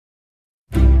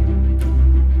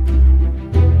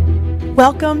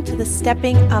Welcome to the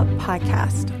Stepping Up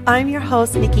podcast. I'm your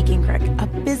host, Nikki Gingrich, a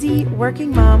busy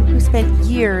working mom who spent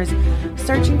years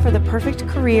searching for the perfect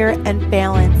career and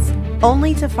balance,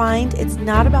 only to find it's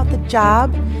not about the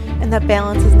job and that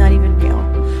balance is not even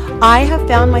real. I have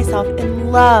found myself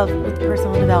in love with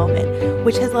personal development,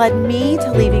 which has led me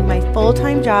to leaving my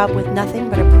full-time job with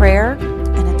nothing but a prayer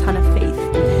and a ton of faith.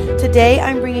 Today,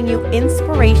 I'm bringing you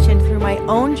inspiration through my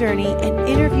own journey and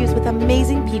interviews with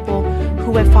amazing people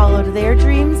who have followed their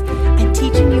dreams and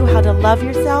teaching you how to love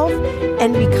yourself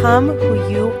and become who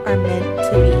you are meant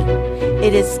to be.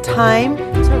 It is time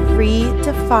to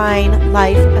redefine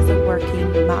life as a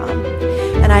working mom.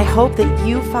 And I hope that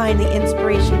you find the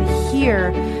inspiration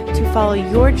here to follow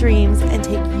your dreams and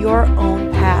take your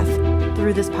own path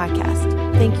through this podcast.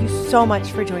 Thank you so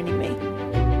much for joining me.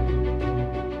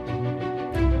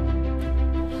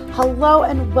 Hello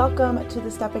and welcome to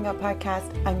the Stepping Up podcast.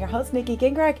 I'm your host, Nikki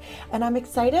Gingrich, and I'm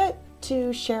excited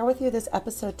to share with you this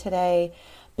episode today,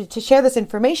 to share this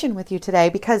information with you today,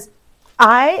 because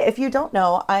if you don't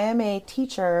know, I am a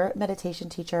meditation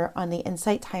teacher on the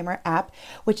Insight Timer app,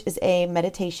 which is a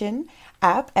meditation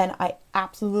app. And I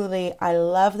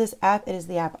love this app. It is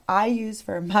the app I use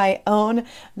for my own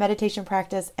meditation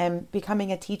practice, and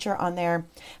becoming a teacher on there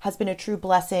has been a true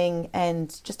blessing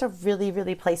and just a really,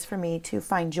 really place for me to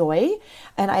find joy.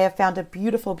 And I have found a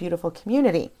beautiful, beautiful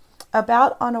community.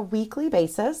 About on a weekly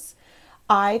basis,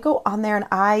 I go on there and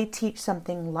I teach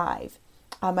something live.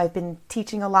 I've been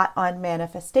teaching a lot on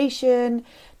manifestation,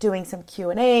 doing some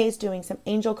Q&As, doing some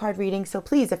angel card readings. So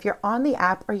please, if you're on the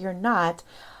app or you're not,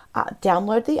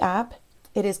 download the app.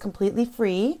 It is completely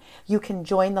free. You can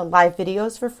join the live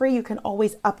videos for free. You can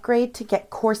always upgrade to get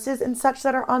courses and such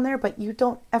that are on there, but you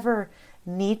don't ever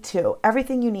need to.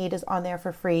 Everything you need is on there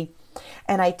for free.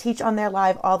 And I teach on there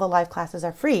live. All the live classes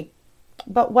are free.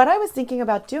 But what I was thinking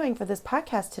about doing for this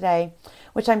podcast today,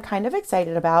 which I'm kind of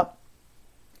excited about,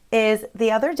 is the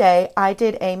other day I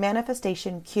did a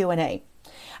manifestation Q&A.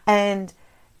 And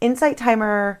Insight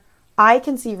Timer, I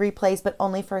can see replays, but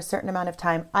only for a certain amount of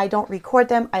time. I don't record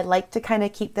them. I like to kind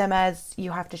of keep them as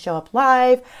you have to show up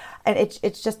live. And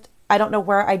it's just, I don't know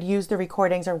where I'd use the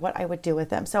recordings or what I would do with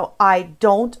them. So I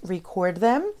don't record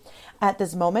them at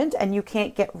this moment, and you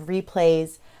can't get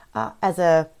replays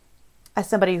as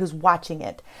somebody who's watching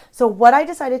it. So what I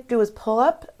decided to do is pull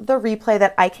up the replay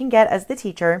that I can get as the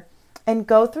teacher and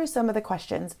go through some of the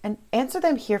questions and answer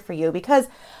them here for you. Because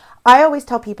I always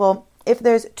tell people, if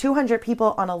there's 200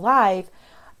 people on a live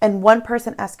and one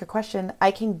person asks a question, I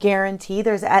can guarantee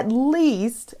there's at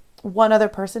least one other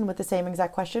person with the same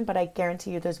exact question, but I guarantee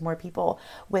you there's more people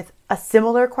with a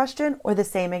similar question or the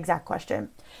same exact question.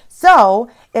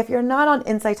 So if you're not on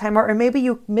Insight Timer, or maybe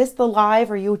you missed the live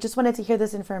or you just wanted to hear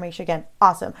this information again,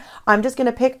 awesome. I'm just going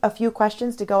to pick a few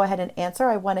questions to go ahead and answer.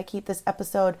 I want to keep this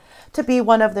episode to be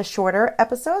one of the shorter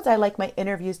episodes. I like my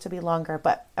interviews to be longer,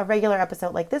 but a regular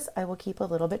episode like this, I will keep a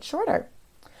little bit shorter.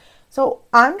 So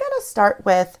I'm going to start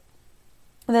with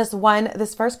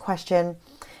this first question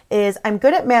is, I'm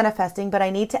good at manifesting, but I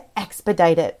need to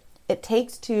expedite it. It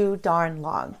takes too darn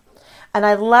long. And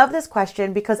I love this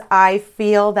question because I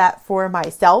feel that for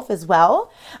myself as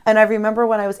well. And I remember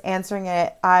when I was answering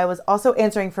it, I was also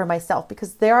answering for myself,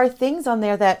 because there are things on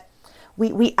there that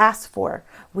we ask for.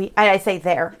 I say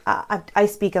there, I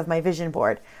speak of my vision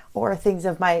board or things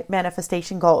of my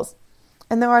manifestation goals.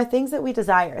 And there are things that we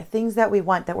desire, things that we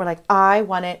want, that we're like, I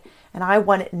want it and I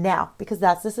want it now, because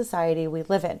that's the society we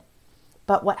live in.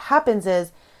 But what happens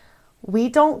is we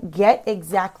don't get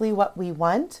exactly what we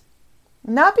want,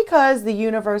 not because the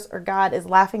universe or God is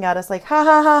laughing at us like, ha,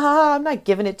 ha, ha, ha, ha, I'm not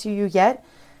giving it to you yet.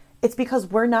 It's because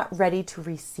we're not ready to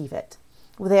receive it.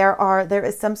 There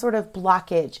is some sort of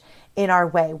blockage in our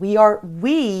way. We are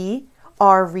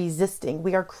resisting.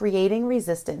 We are creating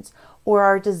resistance, or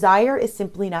our desire is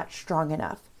simply not strong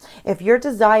enough. If your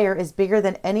desire is bigger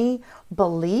than any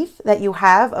belief that you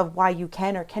have of why you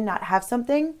can or cannot have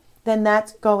something, then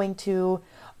that's going to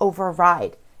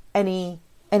override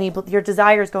your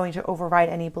desire is going to override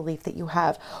any belief that you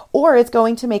have, or it's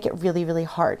going to make it really, really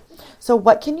hard. So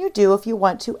what can you do if you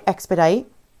want to expedite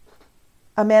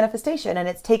a manifestation and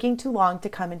it's taking too long to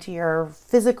come into your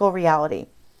physical reality?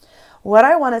 What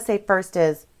I want to say first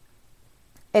is,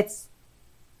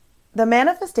 the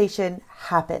manifestation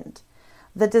happened.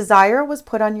 The desire was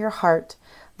put on your heart.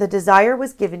 The desire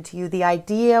was given to you. The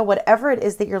idea, whatever it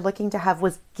is that you're looking to have,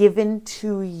 was given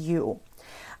to you.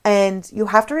 And you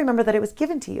have to remember that it was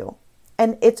given to you.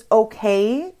 And it's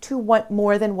okay to want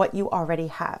more than what you already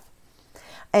have.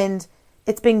 And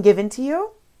it's been given to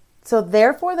you. So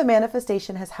therefore, the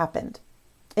manifestation has happened.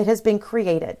 It has been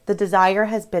created. The desire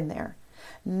has been there.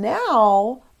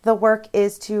 Now, The work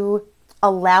is to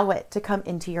allow it to come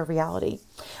into your reality.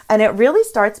 And it really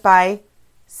starts by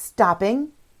stopping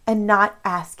and not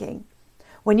asking.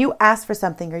 When you ask for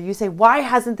something or you say, why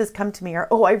hasn't this come to me? Or,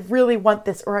 oh, I really want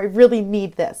this, or I really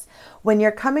need this. When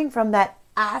you're coming from that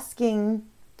asking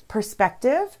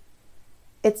perspective,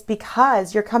 it's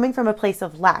because you're coming from a place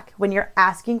of lack. When you're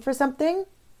asking for something,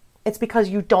 it's because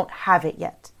you don't have it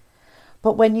yet.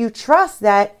 But when you trust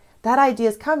that that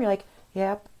idea's come, you're like,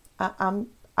 yep,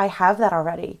 I have that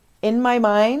already. In my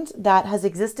mind, that has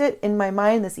existed. In my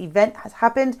mind, this event has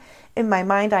happened. In my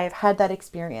mind, I have had that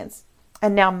experience.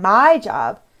 And now my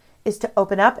job is to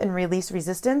open up and release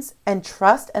resistance and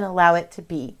trust and allow it to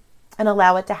be and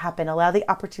allow it to happen. Allow the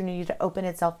opportunity to open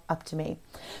itself up to me.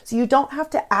 So you don't have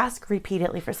to ask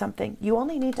repeatedly for something. You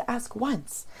only need to ask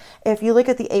once. If you look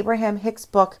at the Abraham Hicks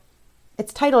book,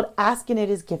 it's titled Ask and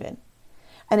It Is Given.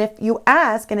 And if you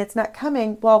ask and it's not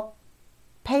coming, well,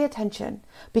 pay attention.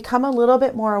 Become a little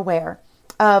bit more aware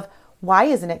of why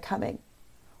isn't it coming?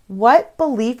 What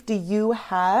belief do you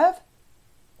have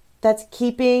that's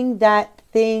keeping that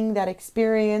thing, that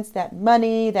experience, that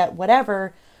money, that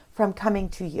whatever from coming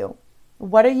to you?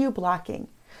 What are you blocking?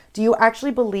 Do you actually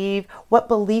believe? What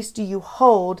beliefs do you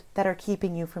hold that are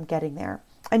keeping you from getting there?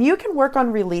 And you can work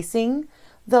on releasing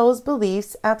those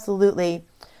beliefs, absolutely.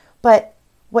 But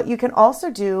what you can also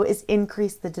do is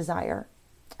increase the desire.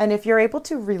 And if you're able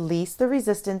to release the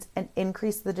resistance and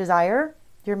increase the desire,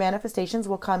 your manifestations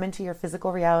will come into your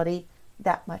physical reality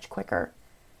that much quicker.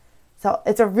 So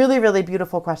it's a really, really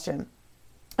beautiful question.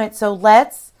 All right, so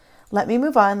let me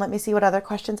move on. Let me see what other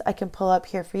questions I can pull up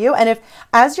here for you. And if,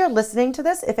 as you're listening to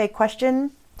this, if a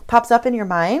question pops up in your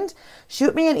mind,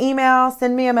 shoot me an email,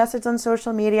 send me a message on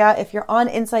social media. If you're on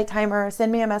Insight Timer,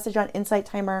 send me a message on Insight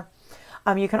Timer.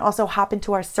 You can also hop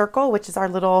into our circle, which is our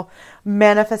little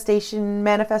Manifest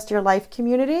Your Life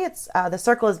community. It's the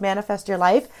circle is Manifest Your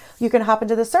Life. You can hop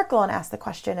into the circle and ask the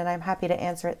question, and I'm happy to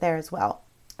answer it there as well.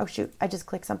 Oh, shoot. I just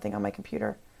clicked something on my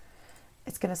computer.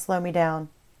 It's going to slow me down.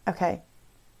 Okay.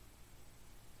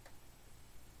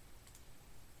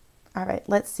 All right.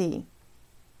 Let's see.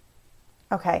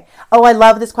 Okay. Oh, I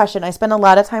love this question. I spent a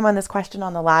lot of time on this question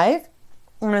on the live.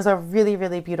 And it was a really,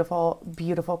 really beautiful,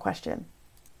 beautiful question.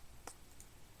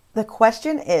 The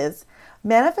question is,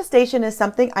 manifestation is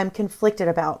something I'm conflicted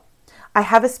about. I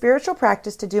have a spiritual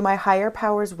practice to do my higher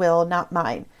power's will, not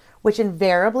mine, which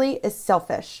invariably is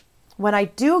selfish. When I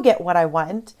do get what I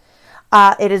want,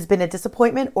 it has been a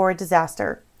disappointment or a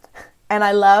disaster. And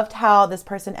I loved how this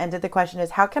person ended the question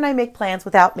is, how can I make plans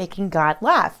without making God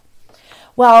laugh?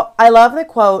 Well, I love the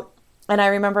quote. And I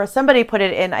remember somebody put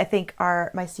it in, I think,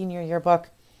 my senior yearbook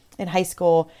in high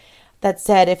school that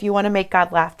said, if you want to make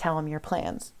God laugh, tell him your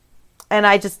plans. And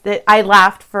I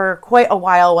laughed for quite a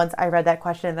while once I read that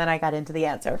question, and then I got into the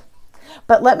answer.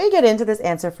 But let me get into this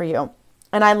answer for you.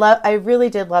 And I really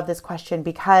did love this question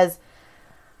because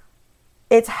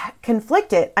it's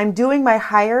conflicted. I'm doing my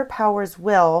higher power's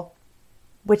will,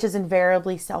 which is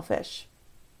invariably selfish.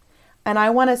 And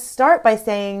I want to start by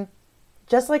saying,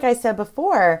 just like I said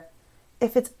before,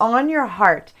 if it's on your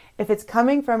heart, if it's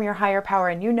coming from your higher power,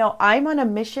 and you know I'm on a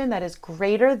mission that is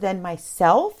greater than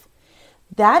myself,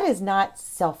 that is not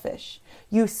selfish.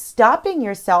 You stopping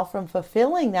yourself from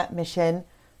fulfilling that mission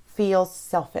feels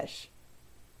selfish.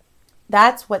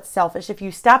 That's what's selfish. If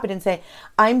you stop it and say,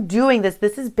 I'm doing this,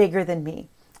 this is bigger than me.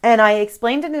 And I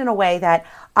explained it in a way that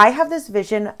I have this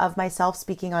vision of myself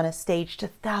speaking on a stage to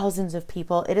thousands of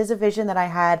people. It is a vision that I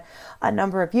had a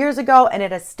number of years ago, and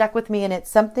it has stuck with me. And it's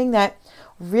something that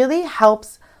really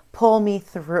helps pull me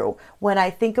through when I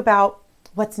think about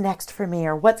what's next for me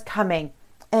or what's coming.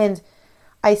 And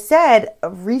I said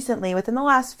recently, within the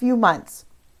last few months,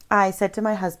 I said to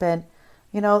my husband,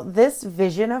 this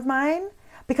vision of mine,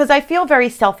 because I feel very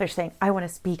selfish saying, I want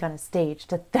to speak on a stage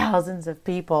to thousands of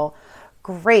people.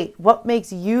 Great. What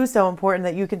makes you so important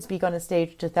that you can speak on a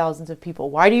stage to thousands of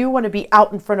people? Why do you want to be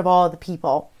out in front of all of the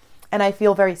people? And I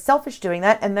feel very selfish doing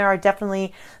that. And there are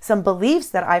definitely some beliefs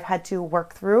that I've had to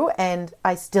work through, and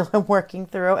I still am working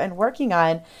through and working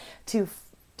on to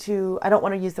I don't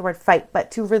want to use the word fight, but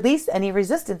to release any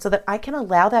resistance so that I can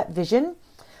allow that vision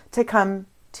to come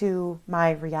to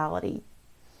my reality.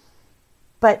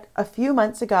 But a few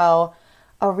months ago,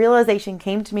 a realization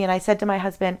came to me, and I said to my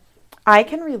husband, I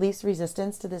can release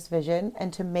resistance to this vision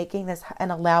and to making this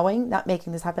and allowing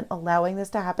this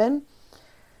to happen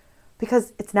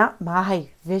because it's not my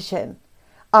vision.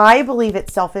 I believe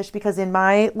it's selfish because in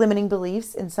my limiting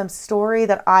beliefs, in some story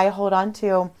that I hold on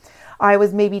to, I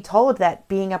was maybe told that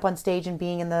being up on stage and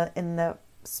being in the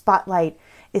spotlight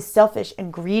is selfish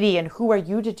and greedy, and who are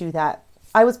you to do that?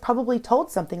 I was probably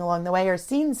told something along the way or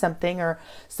seen something or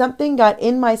something got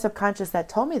in my subconscious that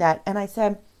told me that. And I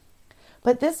said,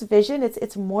 but this vision,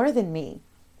 it's more than me.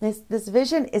 This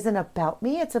vision isn't about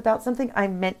me. It's about something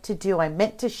I'm meant to do. I'm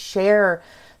meant to share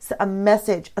a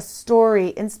message, a story,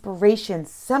 inspiration,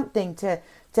 something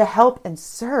to help and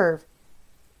serve.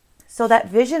 So that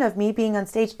vision of me being on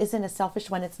stage isn't a selfish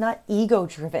one. It's not ego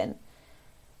driven.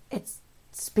 It's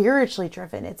spiritually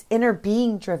driven. It's inner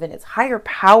being driven. It's higher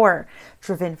power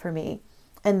driven for me.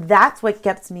 And that's what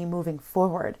gets me moving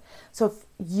forward. So if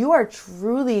you are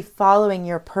truly following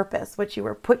your purpose, what you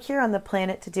were put here on the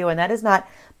planet to do, and that is not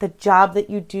the job that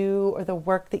you do or the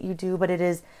work that you do, but it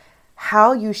is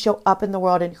how you show up in the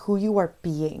world and who you are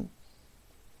being.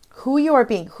 Who you are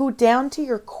being, who down to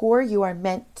your core you are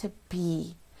meant to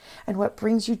be. And what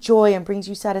brings you joy and brings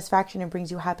you satisfaction and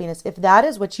brings you happiness. If that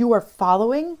is what you are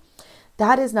following,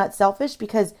 that is not selfish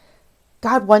because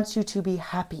God wants you to be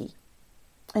happy.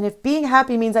 And if being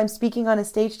happy means I'm speaking on a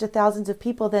stage to thousands of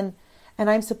people, then, and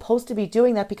I'm supposed to be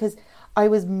doing that because I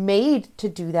was made to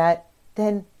do that,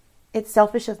 then it's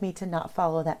selfish of me to not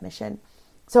follow that mission.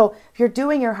 So if you're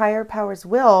doing your higher power's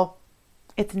will,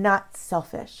 it's not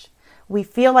selfish. We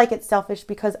feel like it's selfish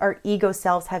because our ego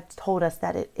selves have told us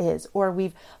that it is, or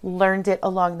we've learned it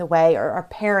along the way, or our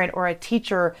parent or a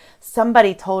teacher,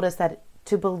 somebody told us that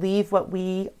to believe what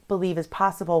we believe is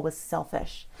possible was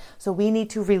selfish. So we need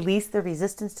to release the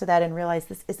resistance to that and realize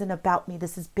this isn't about me.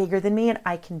 This is bigger than me and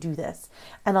I can do this,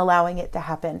 and allowing it to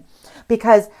happen.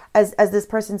 Because as this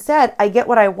person said, I get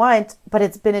what I want, but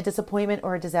it's been a disappointment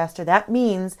or a disaster. That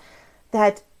means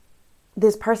that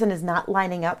this person is not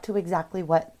lining up to exactly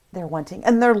what they're wanting,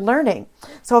 and they're learning.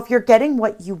 So if you're getting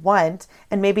what you want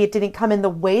and maybe it didn't come in the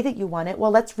way that you want it,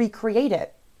 well, let's recreate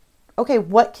it. Okay,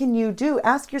 what can you do?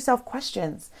 Ask yourself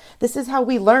questions. This is how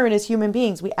we learn as human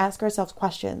beings. We ask ourselves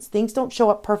questions. Things don't show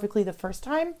up perfectly the first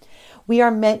time. We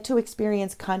are meant to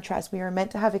experience contrast. We are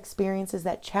meant to have experiences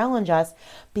that challenge us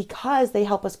because they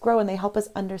help us grow and they help us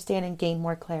understand and gain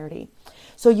more clarity.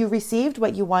 So you received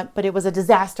what you want, but it was a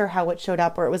disaster how it showed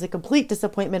up, or it was a complete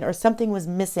disappointment, or something was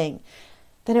missing.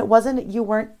 Then you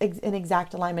weren't in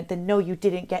exact alignment. Then no, you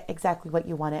didn't get exactly what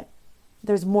you wanted.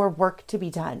 There's more work to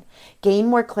be done. Gain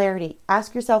more clarity.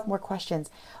 Ask yourself more questions.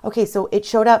 Okay, so it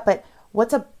showed up, but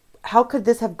how could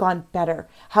this have gone better?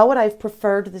 How would I have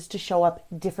preferred this to show up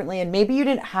differently? And maybe you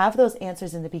didn't have those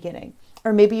answers in the beginning,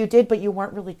 or maybe you did, but you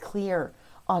weren't really clear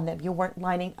on them. You weren't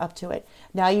lining up to it.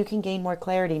 Now you can gain more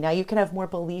clarity. Now you can have more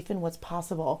belief in what's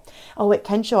possible. Oh, it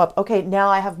can show up. Okay, now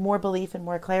I have more belief and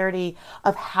more clarity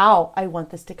of how I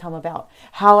want this to come about,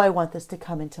 how I want this to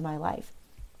come into my life.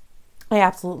 I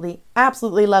absolutely,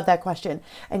 absolutely love that question.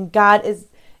 And God is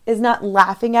not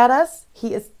laughing at us.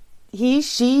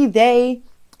 They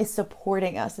is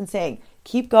supporting us and saying,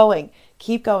 keep going,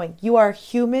 keep going. You are a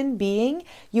human being.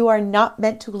 You are not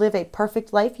meant to live a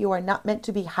perfect life. You are not meant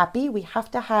to be happy. We have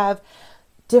to have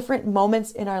different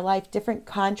moments in our life, different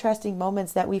contrasting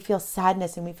moments that we feel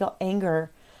sadness and we feel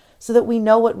anger, so that we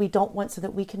know what we don't want, so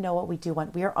that we can know what we do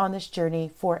want. We are on this journey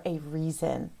for a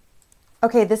reason.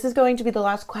 Okay, this is going to be the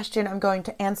last question I'm going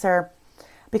to answer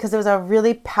because it was a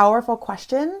really powerful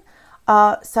question.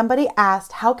 Somebody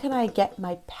asked, how can I get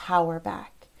my power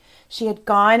back? She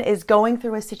is going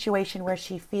through a situation where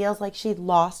she feels like she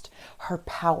lost her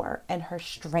power and her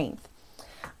strength.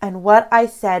 And what I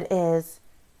said is,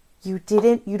 you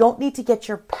don't need to get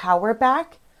your power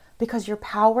back because your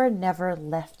power never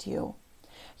left you.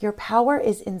 Your power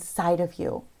is inside of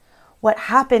you. What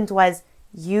happened was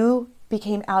you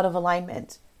became out of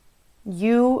alignment.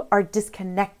 You are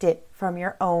disconnected from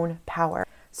your own power.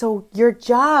 So your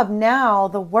job now,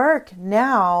 the work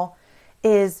now,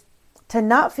 is to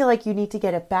not feel like you need to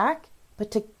get it back, but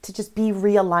to just be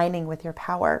realigning with your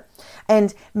power.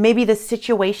 And maybe the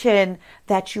situation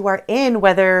that you are in,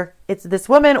 whether it's this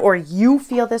woman or you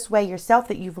feel this way yourself,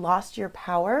 that you've lost your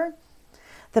power,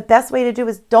 the best way to do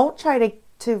is don't try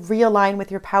to realign with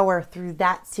your power through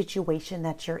that situation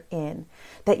that you're in,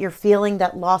 that you're feeling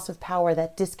that loss of power,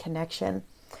 that disconnection.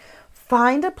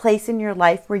 Find a place in your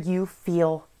life where you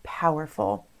feel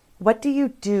powerful. What do you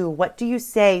do? What do you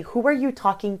say? Who are you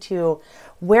talking to?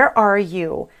 Where are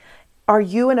you? Are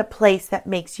you in a place that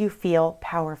makes you feel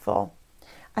powerful?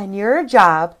 And your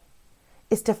job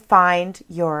is to find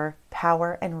your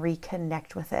power and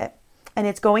reconnect with it. And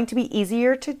it's going to be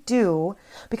easier to do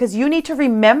because you need to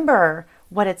remember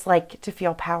what it's like to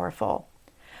feel powerful.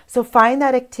 So find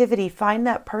that activity, find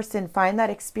that person, find that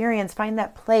experience, find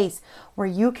that place where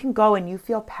you can go and you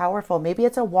feel powerful. Maybe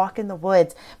it's a walk in the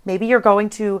woods. Maybe you're going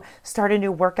to start a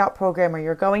new workout program, or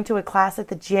you're going to a class at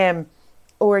the gym.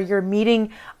 or you're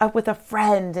meeting up with a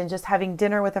friend and just having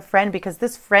dinner with a friend because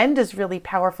this friend is really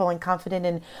powerful and confident.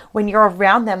 And when you're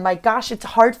around them, my gosh, it's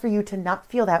hard for you to not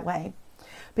feel that way,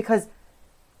 because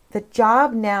the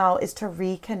job now is to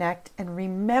reconnect and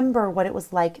remember what it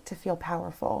was like to feel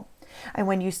powerful. And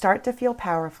when you start to feel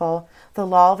powerful, the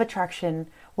law of attraction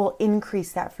will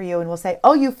increase that for you and will say,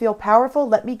 oh, you feel powerful?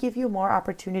 Let me give you more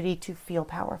opportunity to feel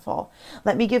powerful.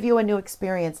 Let me give you a new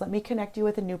experience. Let me connect you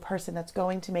with a new person that's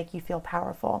going to make you feel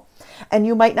powerful. And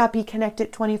you might not be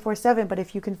connected 24/7, but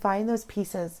if you can find those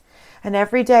pieces and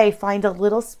every day find a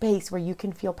little space where you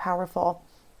can feel powerful,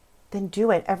 then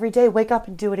do it. Every day, wake up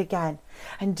and do it again,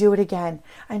 and do it again,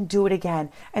 and do it again.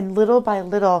 And little by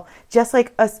little, just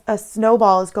like a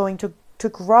snowball is going to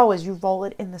grow as you roll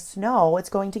it in the snow, it's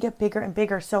going to get bigger and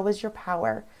bigger. So is your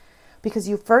power, because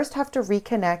you first have to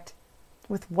reconnect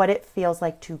with what it feels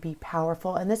like to be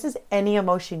powerful. And this is any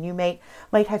emotion you might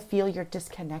have feel you're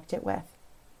disconnected with.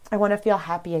 I want to feel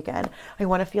happy again. I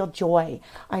want to feel joy.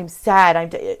 I'm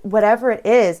sad. Whatever it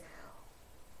is,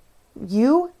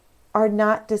 you are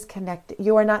not disconnected.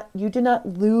 You do not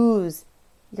lose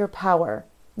your power.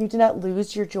 You do not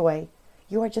lose your joy.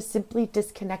 You are just simply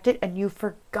disconnected, and you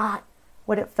forgot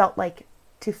what it felt like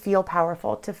to feel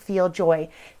powerful, to feel joy,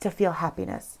 to feel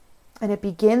happiness. And it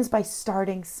begins by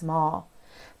starting small.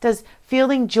 Does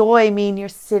feeling joy mean you're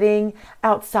sitting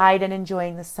outside and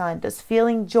enjoying the sun? Does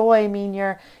feeling joy mean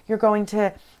you're going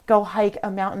to go hike a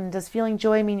mountain? Does feeling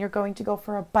joy mean you're going to go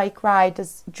for a bike ride?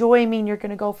 Does joy mean you're going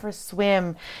to go for a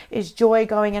swim? Is joy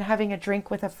going and having a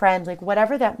drink with a friend? Like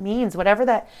whatever that means, whatever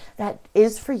that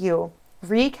is for you,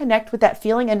 reconnect with that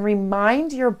feeling and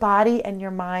remind your body and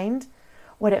your mind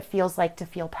what it feels like to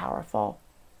feel powerful.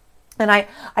 And I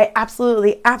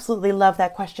absolutely love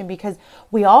that question, because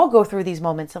we all go through these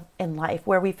moments in life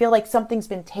where we feel like something's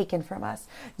been taken from us.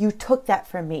 You took that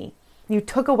from me. You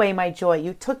took away my joy.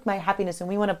 You took my happiness, and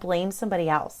we want to blame somebody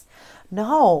else.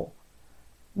 No,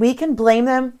 we can blame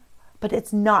them, but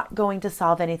it's not going to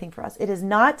solve anything for us. It is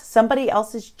not somebody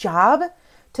else's job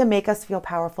to make us feel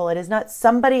powerful. It is not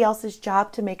somebody else's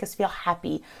job to make us feel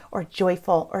happy or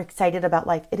joyful or excited about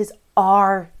life. It is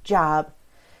our job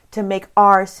to make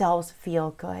ourselves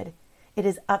feel good. It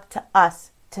is up to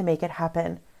us to make it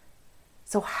happen.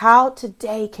 So how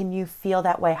today can you feel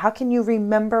that way? How can you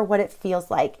remember what it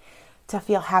feels like to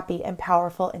feel happy and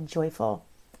powerful and joyful?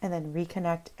 And then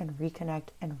reconnect and reconnect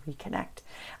and reconnect.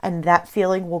 And that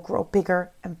feeling will grow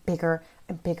bigger and bigger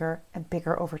and bigger and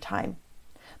bigger over time.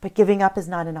 But giving up is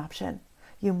not an option.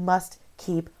 You must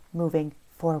keep moving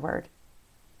forward.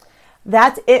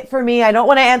 That's it for me. I don't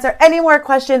want to answer any more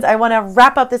questions. I want to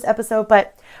wrap up this episode,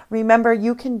 but remember,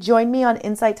 you can join me on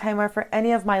Insight Timer for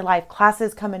any of my live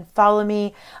classes. Come and follow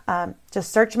me.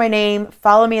 Just search my name,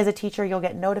 follow me as a teacher. You'll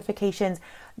get notifications.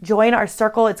 Join our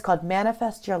circle. It's called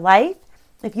Manifest Your Life.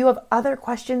 If you have other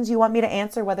questions you want me to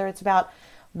answer, whether it's about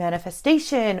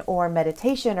manifestation or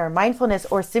meditation or mindfulness,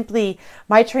 or simply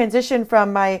my transition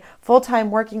from my full-time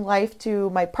working life to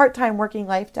my part-time working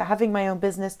life to having my own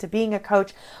business to being a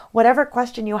coach, whatever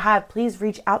question you have, please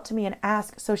reach out to me and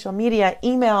ask. Social media,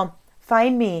 email,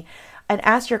 find me and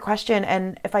ask your question.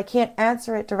 And if I can't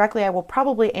answer it directly, I will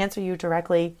probably answer you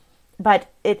directly,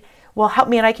 but it will help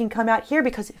me and I can come out here,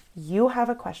 because if you have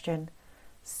a question,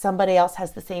 somebody else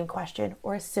has the same question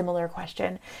or a similar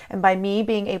question. And by me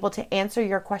being able to answer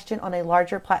your question on a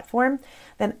larger platform,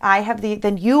 then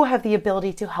you have the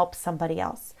ability to help somebody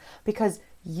else, because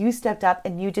you stepped up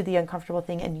and you did the uncomfortable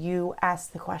thing and you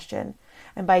asked the question.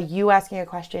 And by you asking a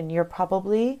question, you're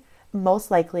probably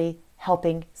most likely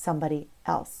helping somebody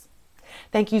else.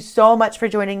 Thank you so much for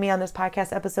joining me on this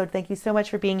podcast episode. Thank you so much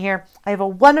for being here. I have a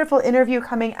wonderful interview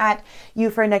coming at you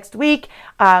for next week.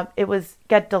 It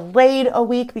got delayed a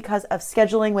week because of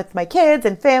scheduling with my kids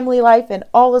and family life and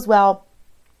all as well.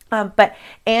 But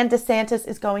Ann DeSantis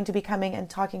is going to be coming and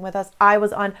talking with us. I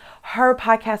was on her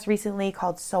podcast recently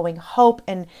called Sowing Hope,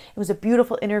 and it was a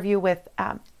beautiful interview with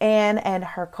Ann and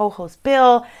her co-host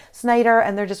Bill Snyder,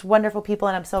 and they're just wonderful people,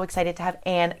 and I'm so excited to have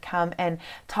Ann come and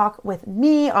talk with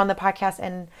me on the podcast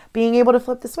and being able to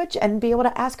flip the switch and be able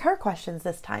to ask her questions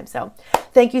this time. So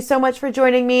thank you so much for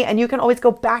joining me, and you can always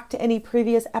go back to any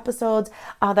previous episodes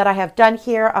that I have done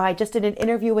here. I just did an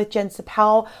interview with Jen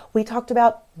Sapel. We talked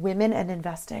about women and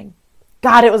investing.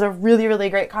 God, it was a really,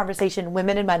 really great conversation,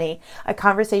 women and money, a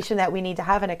conversation that we need to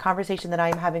have and a conversation that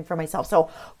I'm having for myself. So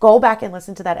go back and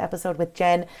listen to that episode with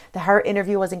Jen. Her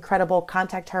interview was incredible.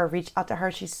 Contact her, reach out to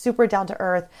her. She's super down to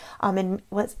earth and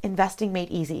was investing made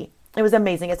easy. It was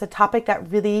amazing. It's a topic that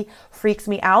really freaks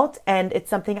me out, and it's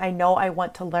something I know I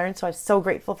want to learn. So I'm so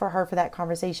grateful for her for that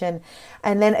conversation.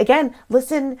 And then again,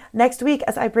 listen next week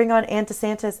as I bring on Ann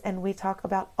DeSantis and we talk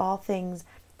about all things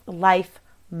life,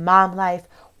 mom life,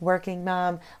 working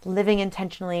mom, living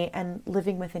intentionally, and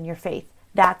living within your faith.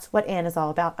 That's what Ann is all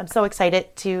about. I'm so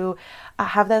excited to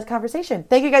have that conversation.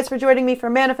 Thank you guys for joining me for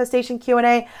Manifestation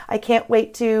Q&A. I can't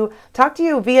wait to talk to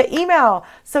you via email,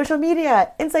 social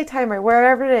media, Insight Timer,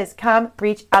 wherever it is. Come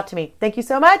reach out to me. Thank you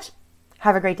so much.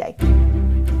 Have a great day.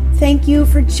 Thank you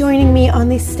for joining me on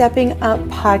the Stepping Up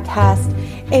podcast.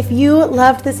 If you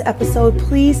loved this episode,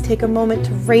 please take a moment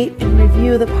to rate and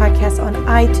review the podcast on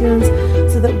iTunes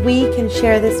so that we can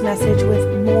share this message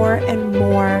with more and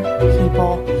more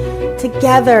people.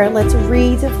 Together, let's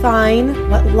redefine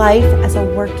what life as a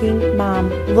working mom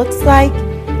looks like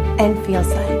and feels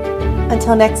like.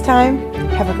 Until next time,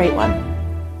 have a great one.